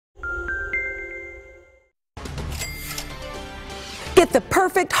Get the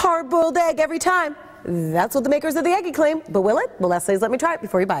perfect hard-boiled egg every time. That's what the makers of the Eggy claim. But will it? Well, Les says let me try it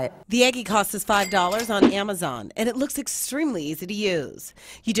before you buy it. The Eggy costs us $5 on Amazon, and it looks extremely easy to use.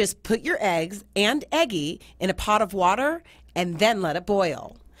 You just put your eggs and Eggy in a pot of water and then let it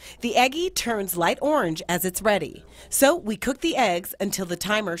boil. The Eggy turns light orange as it's ready. So we cook the eggs until the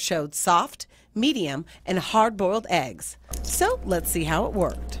timer showed soft, medium, and hard-boiled eggs. So let's see how it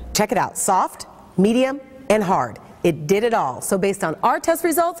worked. Check it out. Soft, medium, and hard. It did it all. So based on our test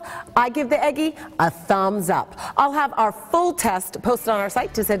results, I give the Eggy a thumbs up. I'll have our full test posted on our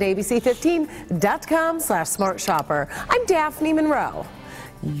site, just at abc15.com/smartshopper. I'm Daphne Munro,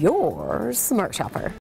 your smart shopper.